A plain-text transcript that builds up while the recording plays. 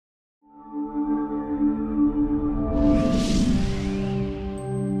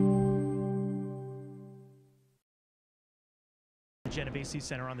Genovese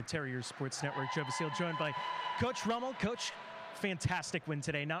Center on the Terrier Sports Network. Joe Vasile joined by Coach Rummel. Coach, fantastic win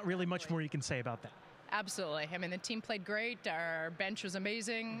today. Not really much more you can say about that. Absolutely. I mean, the team played great. Our bench was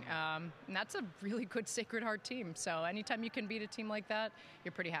amazing. And that's a really good Sacred Heart team. So anytime you can beat a team like that,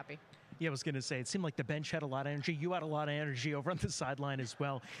 you're pretty happy. Yeah, I was going to say, it seemed like the bench had a lot of energy. You had a lot of energy over on the sideline as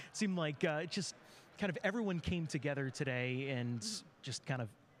well. It seemed like just kind of everyone came together today and just kind of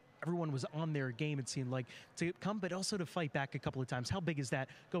everyone was on their game, it seemed like, to come, but also to fight back a couple of times. How big is that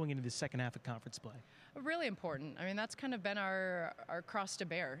going into the second half of conference play? Really important. I mean, that's kind of been our cross to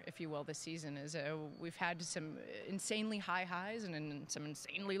bear, if you will, this season. Is we've had some insanely high highs and some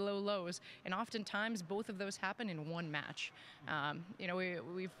insanely low lows, and oftentimes both of those happen in one match.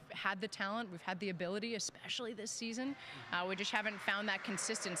 We've had the talent, we've had the ability, especially this season. We just haven't found that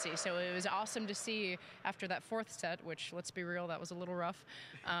consistency. So it was awesome to see after that fourth set, which, let's be real, that was a little rough.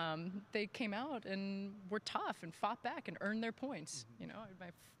 They came out and were tough and fought back and earned their points. You know, my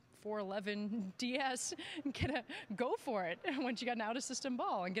 4-11 DS, go for it once you got an out-of-system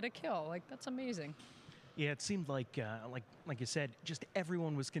ball and get a kill. Like, that's amazing. Yeah, it seemed like you said, just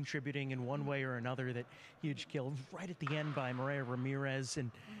everyone was contributing in one way or another. That huge kill right at the end by Maria Ramirez,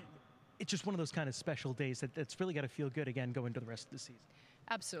 and it's just one of those kind of special days that's really got to feel good again going into the rest of the season.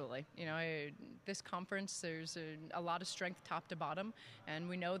 Absolutely. You know, this conference, there's a lot of strength top to bottom, and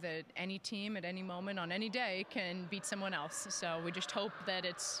we know that any team at any moment on any day can beat someone else. So we just hope that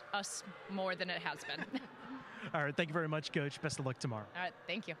it's us more than it has been. All right. Thank you very much, Coach. Best of luck tomorrow. All right.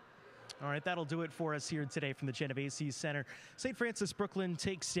 Thank you. All right, that'll do it for us here today from the Genovese Center. St. Francis Brooklyn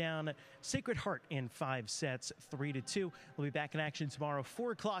takes down Sacred Heart in 5 sets, 3-2. We'll be back in action tomorrow,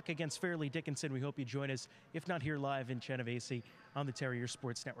 4 o'clock against Fairleigh Dickinson. We hope you join us, if not here live in Genovese, on the Terrier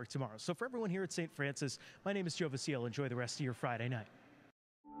Sports Network tomorrow. So for everyone here at St. Francis, my name is Joe Vasile. Enjoy the rest of your Friday night.